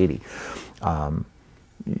 70 and 80.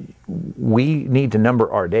 We need to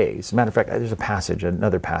number our days. As a matter of fact, there's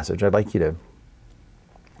another passage I'd like you to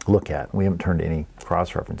look at. We haven't turned to any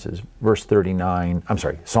cross references.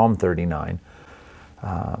 Psalm 39.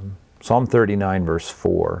 Psalm 39, verse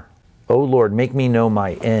 4. O Lord, make me know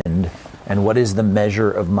my end, and what is the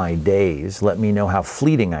measure of my days. Let me know how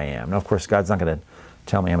fleeting I am. Now, of course, God's not going to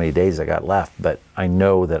tell me how many days I got left, but I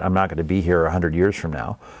know that I'm not going to be here 100 years from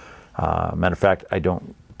now. Matter of fact, I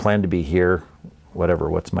don't plan to be here,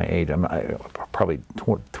 what's my age? Probably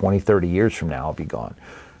 20, 30 years from now, I'll be gone.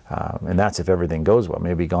 And that's if everything goes well.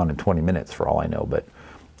 Maybe gone in 20 minutes for all I know. But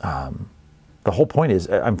the whole point is,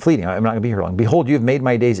 I'm fleeting. I'm not going to be here long. Behold, you have made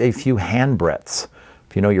my days a few handbreadths.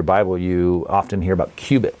 If you know your Bible, you often hear about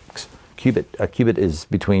cubits. A cubit is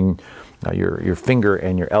between your finger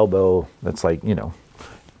and your elbow. That's like, you know,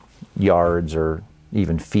 yards or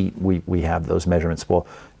even feet. We have those measurements. Well,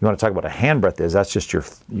 you want to talk about a handbreadth that's just your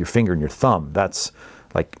finger and your thumb. That's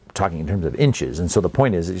like talking in terms of inches. And so the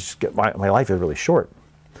point is my life is really short.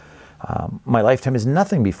 My lifetime is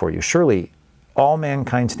nothing before you. Surely all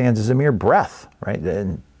mankind stands as a mere breath, right?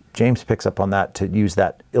 And James picks up on that to use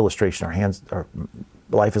that illustration. Our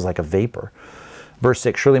life is like a vapor. Verse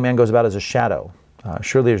 6, surely man goes about as a shadow.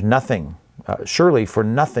 Surely there's nothing. Surely for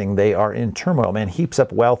nothing they are in turmoil. Man heaps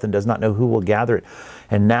up wealth and does not know who will gather it.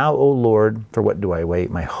 And now, O Lord, for what do I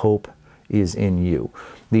wait? My hope is in you.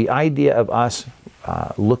 The idea of us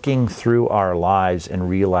looking through our lives and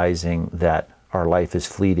realizing that our life is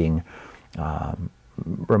fleeting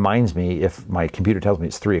reminds me, if my computer tells me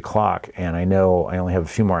it's 3 o'clock and I know I only have a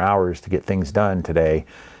few more hours to get things done today,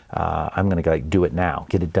 I'm going to do it now,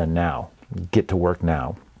 get it done now, get to work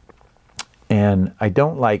now. And I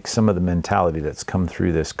don't like some of the mentality that's come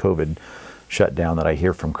through this COVID shutdown that I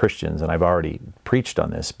hear from Christians, and I've already preached on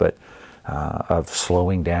this, but of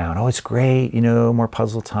slowing down. Oh, it's great, more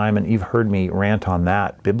puzzle time. And you've heard me rant on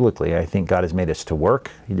that biblically. I think God has made us to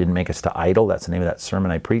work. He didn't make us to idle. That's the name of that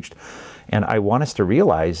sermon I preached. And I want us to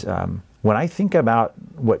realize when I think about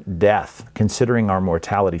what death, considering our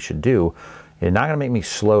mortality, should do, it's not going to make me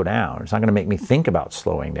slow down. It's not going to make me think about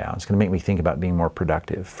slowing down. It's going to make me think about being more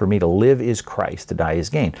productive. For me, to live is Christ, to die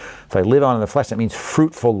is gain. If I live on in the flesh, that means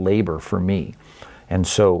fruitful labor for me. And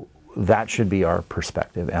so that should be our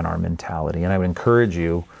perspective and our mentality. And I would encourage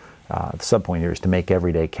you, the subpoint here is to make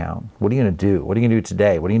every day count. What are you going to do? What are you going to do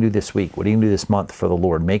today? What are you going to do this week? What are you going to do this month for the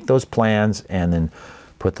Lord? Make those plans and then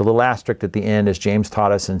put the little asterisk at the end, as James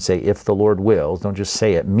taught us, and say, if the Lord wills. Don't just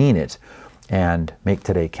say it, mean it, and make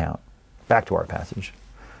today count. Back to our passage.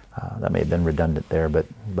 That may have been redundant there, but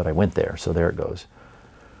I went there, so there it goes.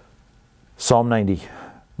 Psalm 90.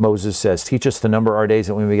 Moses says, teach us to number our days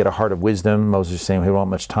that we may get a heart of wisdom. Moses is saying, we don't want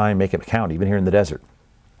much time, make it count, even here in the desert.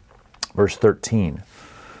 Verse 13.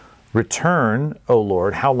 Return, O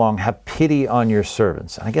Lord, how long? Have pity on your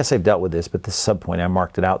servants. And I guess I've dealt with this, but this subpoint, I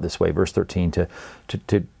marked it out this way, verse 13, to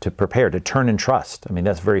prepare, to turn and trust. I mean,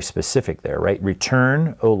 that's very specific there, right?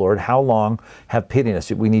 Return, O Lord, how long? Have pity on us.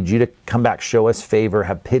 We need you to come back, show us favor,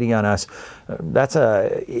 have pity on us. That's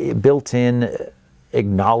a built-in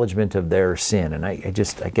acknowledgement of their sin. And I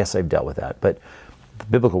guess I've dealt with that. But the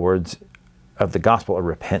biblical words of the gospel are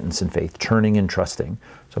repentance and faith, turning and trusting.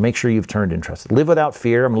 So make sure you've turned and trusted. Live without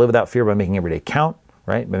fear. I'm going to live without fear by making every day count,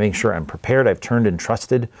 right? By making sure I'm prepared, I've turned and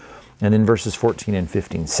trusted. And then verses 14 and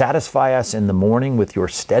 15. Satisfy us in the morning with your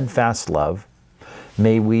steadfast love.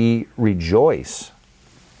 May we rejoice.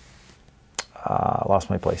 I lost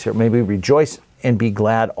my place here. May we rejoice and be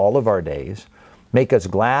glad all of our days. Make us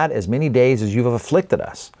glad as many days as you have afflicted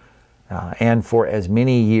us. And for as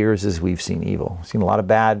many years as we've seen evil. We've seen a lot of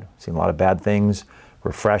bad things.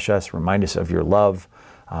 Refresh us, remind us of your love.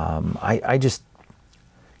 I just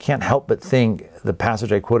can't help but think the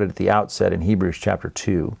passage I quoted at the outset in Hebrews chapter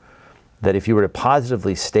 2, that if you were to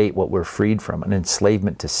positively state what we're freed from, an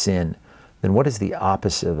enslavement to sin, then what is the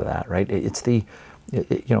opposite of that, right? It's the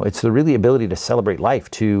really ability to celebrate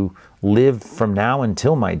life, to live from now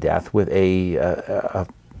until my death with a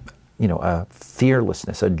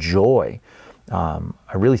fearlessness, a joy.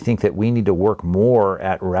 I really think that we need to work more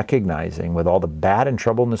at recognizing, with all the bad and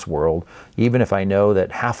trouble in this world, even if I know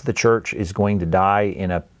that half the church is going to die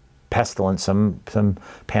in a pestilence, some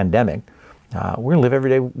pandemic, we're going to live every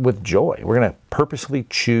day with joy. We're going to purposely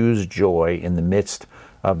choose joy in the midst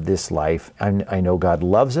of this life. I know God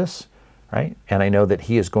loves us, right? And I know that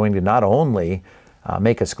He is going to not only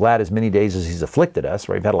make us glad as many days as He's afflicted us,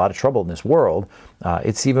 right? We've had a lot of trouble in this world.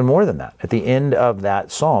 It's even more than that. At the end of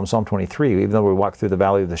that Psalm 23, even though we walk through the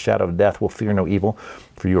valley of the shadow of death, we'll fear no evil,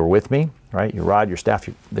 for you are with me, right? Your rod, your staff,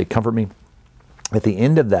 they comfort me. At the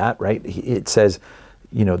end of that, right, it says,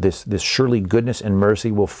 this surely goodness and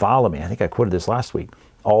mercy will follow me. I think I quoted this last week.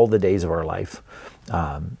 All the days of our life.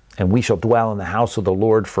 And we shall dwell in the house of the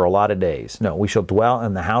Lord for a lot of days. No, we shall dwell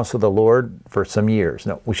in the house of the Lord for some years.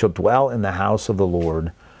 No, we shall dwell in the house of the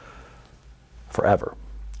Lord forever.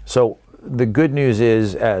 So the good news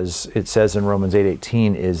is, as it says in Romans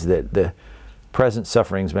 8:18, is that the present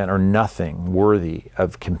sufferings, man, are nothing worthy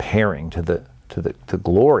of comparing to the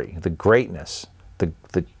glory, the greatness, the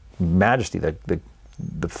majesty,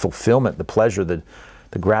 the fulfillment, the pleasure, the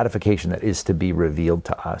gratification that is to be revealed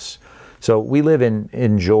to us. So we live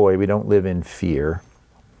in joy. We don't live in fear.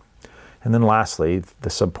 And then lastly, the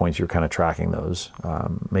subpoints, you're kind of tracking those.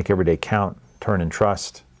 Make every day count, turn and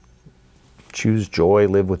trust, choose joy,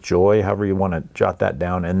 live with joy, however you want to jot that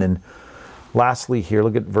down. And then lastly here,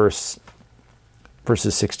 look at verses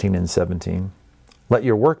 16 and 17. Let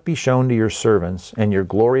your work be shown to your servants and your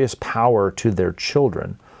glorious power to their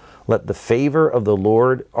children. Let the favor of the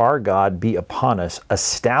Lord our God be upon us.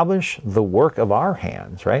 Establish the work of our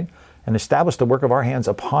hands, right? And establish the work of our hands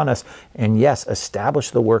upon us. And yes, establish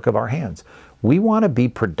the work of our hands. We want to be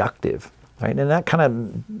productive, right? And that kind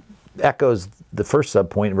of echoes the first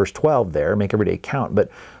subpoint in verse 12 there, make every day count. But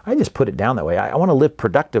I just put it down that way. I want to live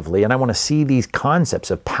productively, and I want to see these concepts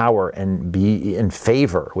of power and be in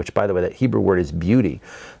favor, which, by the way, that Hebrew word is beauty.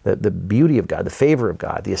 The beauty of God, the favor of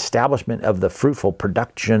God, the establishment of the fruitful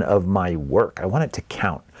production of my work. I want it to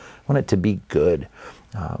count. I want it to be good.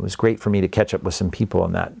 It was great for me to catch up with some people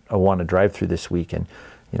on that Awana drive-through this week, and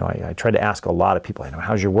I tried to ask a lot of people,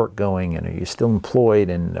 how's your work going, and are you still employed,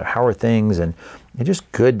 and how are things? And it's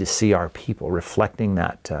just good to see our people reflecting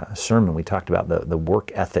that sermon. We talked about the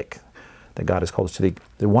work ethic that God has called us to.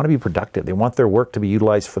 They want to be productive. They want their work to be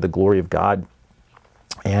utilized for the glory of God.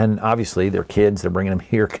 And obviously, their kids, they're bringing them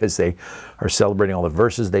here because they are celebrating all the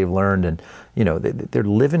verses they've learned, and they're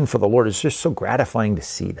living for the Lord. It's just so gratifying to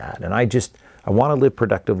see that. And I want to live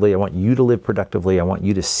productively. I want you to live productively. I want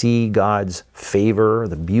you to see God's favor,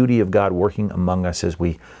 the beauty of God working among us as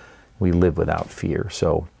we live without fear.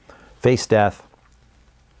 So face death,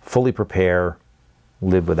 fully prepare,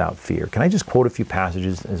 live without fear. Can I just quote a few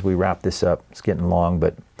passages as we wrap this up? It's getting long,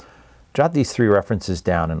 but jot these three references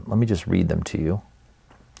down and let me just read them to you.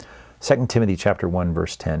 2 Timothy chapter 1,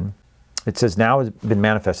 verse 10. It says, now has been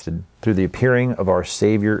manifested through the appearing of our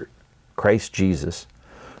Savior Christ Jesus,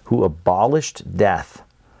 who abolished death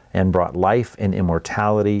and brought life and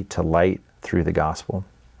immortality to light through the gospel.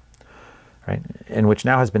 Right? And which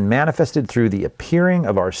now has been manifested through the appearing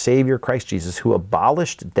of our Savior Christ Jesus, who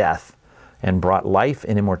abolished death and brought life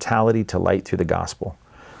and immortality to light through the gospel.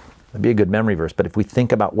 That'd be a good memory verse, but if we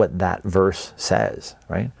think about what that verse says,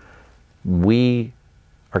 right? We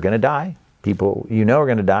are going to die. People are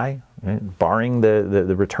going to die, right? Barring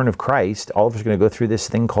the return of Christ. All of us are going to go through this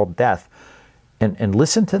thing called death. And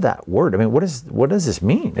listen to that word. I mean, what does this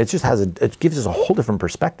mean? It just it gives us a whole different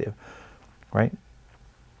perspective, right?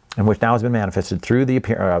 And which now has been manifested through the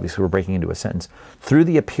appearing, obviously we're breaking into a sentence, through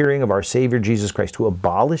the appearing of our Savior Jesus Christ, who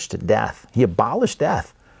abolished death. He abolished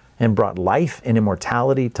death and brought life and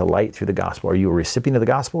immortality to light through the gospel. Are you a recipient of the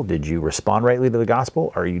gospel? Did you respond rightly to the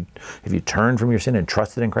gospel? Have you turned from your sin and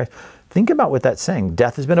trusted in Christ? Think about what that's saying.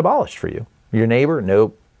 Death has been abolished for you. Your neighbor?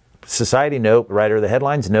 Nope. Society? Nope. Writer of the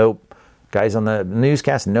headlines? Nope. Guys on the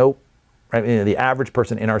newscast? Nope. Right? The average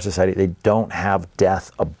person in our society, they don't have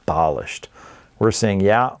death abolished. We're saying,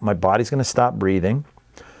 yeah, my body's going to stop breathing,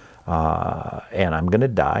 and I'm going to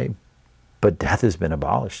die, but death has been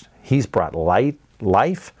abolished. He's brought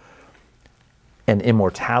life and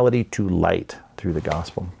immortality to light through the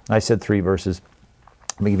gospel. I said 3 verses.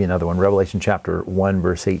 Let me give you another one. Revelation chapter 1,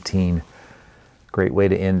 verse 18. Great way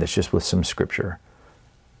to end this, just with some scripture.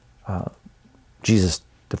 Jesus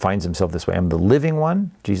defines himself this way. I'm the living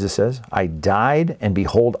one, Jesus says. I died, and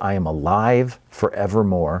behold, I am alive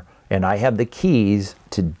forevermore, and I have the keys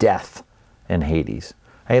to death and Hades.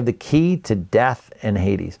 I have the key to death and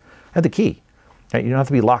Hades. I have the key. Right? You don't have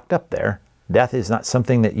to be locked up there. Death is not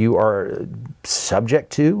something that you are subject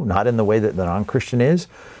to, not in the way that the non-Christian is.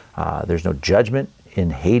 There's no judgment in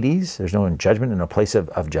Hades. There's no judgment in a place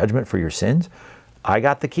of judgment for your sins. I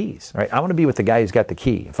got the keys, right? I want to be with the guy who's got the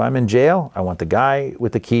key. If I'm in jail, I want the guy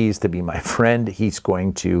with the keys to be my friend. He's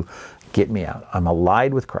going to get me out. I'm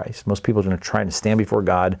allied with Christ. Most people are going to try to stand before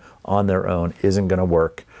God on their own. Isn't going to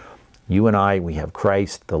work. You and I, we have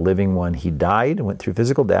Christ, the living one. He died and went through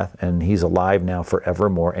physical death, and he's alive now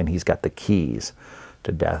forevermore, and he's got the keys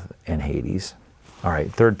to death and Hades. All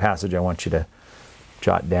right, third passage I want you to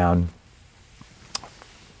jot down.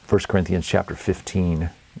 1 Corinthians chapter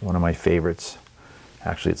 15, one of my favorites.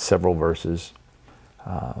 Actually, it's several verses.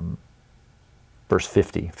 Verse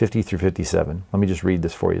 50 through 57. Let me just read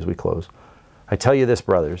this for you as we close. I tell you this,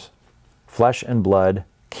 brothers, flesh and blood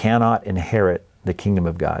cannot inherit the kingdom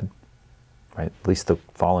of God. Right? At least the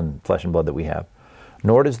fallen flesh and blood that we have.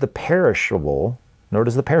 Nor does the perishable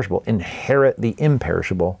inherit the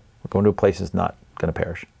imperishable. We're going to a place that's not going to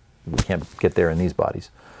perish. We can't get there in these bodies.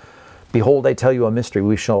 Behold, I tell you a mystery.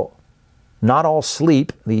 We shall not all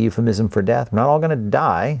sleep, the euphemism for death. We're not all going to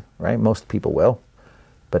die, right? Most people will.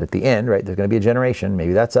 But at the end, right, there's going to be a generation.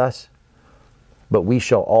 Maybe that's us. But we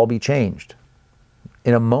shall all be changed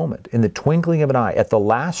in a moment, in the twinkling of an eye, at the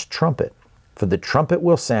last trumpet. For the trumpet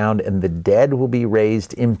will sound, and the dead will be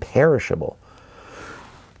raised imperishable.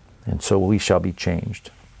 And so we shall be changed.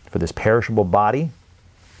 For this perishable body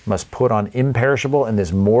must put on imperishable, and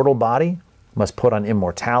this mortal body must put on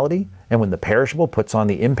immortality. And when the perishable puts on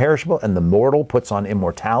the imperishable, and the mortal puts on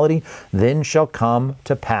immortality, then shall come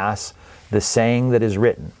to pass the saying that is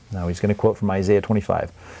written. Now he's going to quote from Isaiah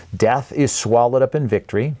 25. Death is swallowed up in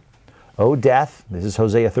victory. O death, this is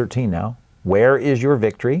Hosea 13 now. Where is your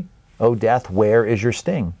victory? O death, where is your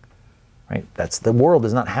sting? Right? The world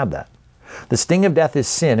does not have that. The sting of death is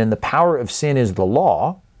sin, and the power of sin is the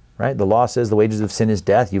law. Right? The law says the wages of sin is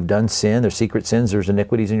death. You've done sin. There's secret sins. There's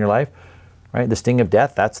iniquities in your life. Right? The sting of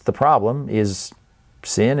death, that's the problem, is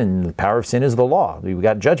sin, and the power of sin is the law. We've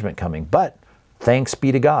got judgment coming. But thanks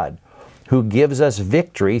be to God, who gives us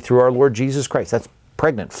victory through our Lord Jesus Christ. That's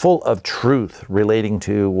pregnant, full of truth relating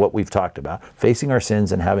to what we've talked about, facing our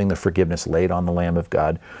sins and having the forgiveness laid on the Lamb of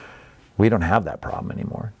God. We don't have that problem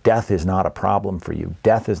anymore. Death is not a problem for you.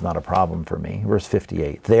 Death is not a problem for me. Verse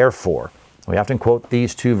 58. Therefore, we often quote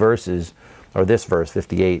these two verses, or this verse,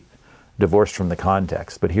 58, divorced from the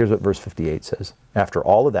context. But here's what verse 58 says. After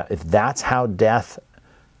all of that, if that's how death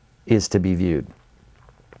is to be viewed,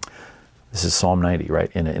 this is Psalm 90,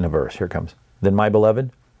 right? In a verse. Here it comes. Then my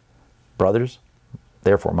beloved brothers,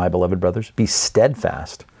 therefore my beloved brothers, be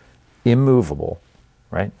steadfast, immovable,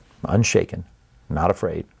 right? Unshaken, not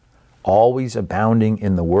afraid, always abounding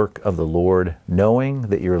in the work of the Lord, knowing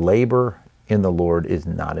that your labor in the Lord is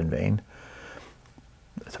not in vain.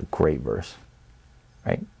 That's a great verse,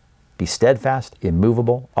 right? Be steadfast,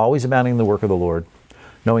 immovable, always abounding in the work of the Lord,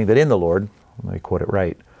 knowing that in the Lord, let me quote it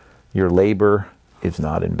right, your labor is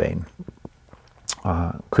not in vain.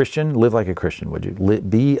 Christian, live like a Christian, would you?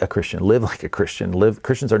 Be a Christian, live like a Christian.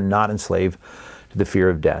 Christians are not enslaved to the fear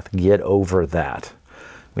of death. Get over that.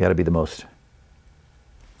 We got to be the most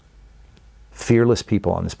fearless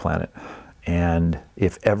people on this planet. And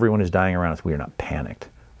if everyone is dying around us, we are not panicked.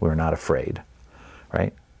 We're not afraid,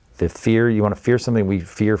 right? The fear, you want to fear something, we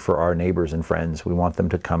fear for our neighbors and friends. We want them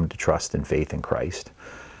to come to trust and faith in Christ.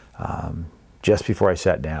 Just before I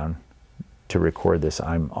sat down to record this,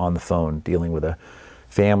 I'm on the phone dealing with a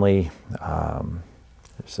family.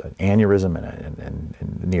 There's an aneurysm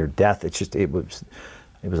and near death. It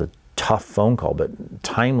was a tough phone call, but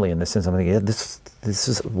timely in the sense I'm thinking, yeah, this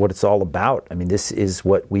is what it's all about. I mean, this is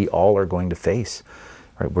what we all are going to face.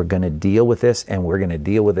 Right? We're going to deal with this, and we're going to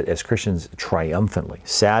deal with it as Christians triumphantly.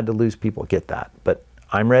 Sad to lose people, get that. But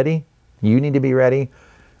I'm ready. You need to be ready.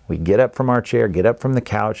 We get up from our chair, get up from the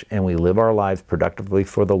couch, and we live our lives productively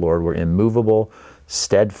for the Lord. We're immovable,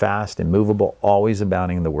 steadfast, immovable, always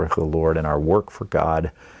abounding in the work of the Lord, and our work for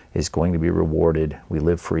God is going to be rewarded. We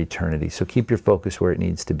live for eternity. So keep your focus where it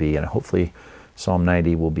needs to be, and hopefully Psalm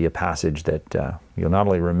 90 will be a passage that you'll not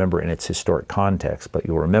only remember in its historic context, but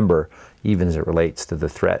you'll remember even as it relates to the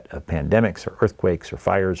threat of pandemics or earthquakes or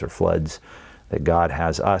fires or floods, that God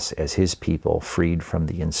has us as His people freed from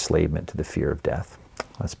the enslavement to the fear of death.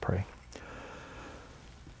 Let's pray.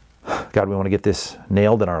 God, we want to get this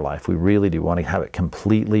nailed in our life. We really do want to have it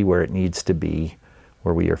completely where it needs to be,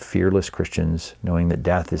 where we are fearless Christians, knowing that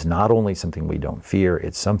death is not only something we don't fear,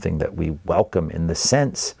 it's something that we welcome in the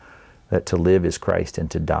sense that to live is Christ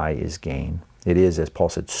and to die is gain. It is, as Paul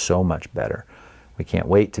said, so much better. We can't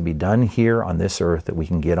wait to be done here on this earth, that we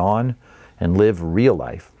can get on and live real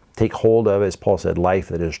life. Take hold of, as Paul said, life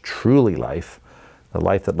that is truly life, the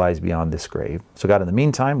life that lies beyond this grave. So God, in the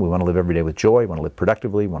meantime, we want to live every day with joy, we want to live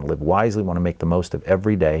productively, we want to live wisely, we want to make the most of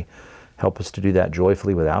every day. Help us to do that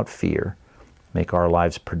joyfully without fear. Make our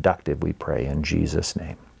lives productive, we pray, in Jesus'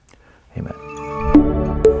 name. Amen.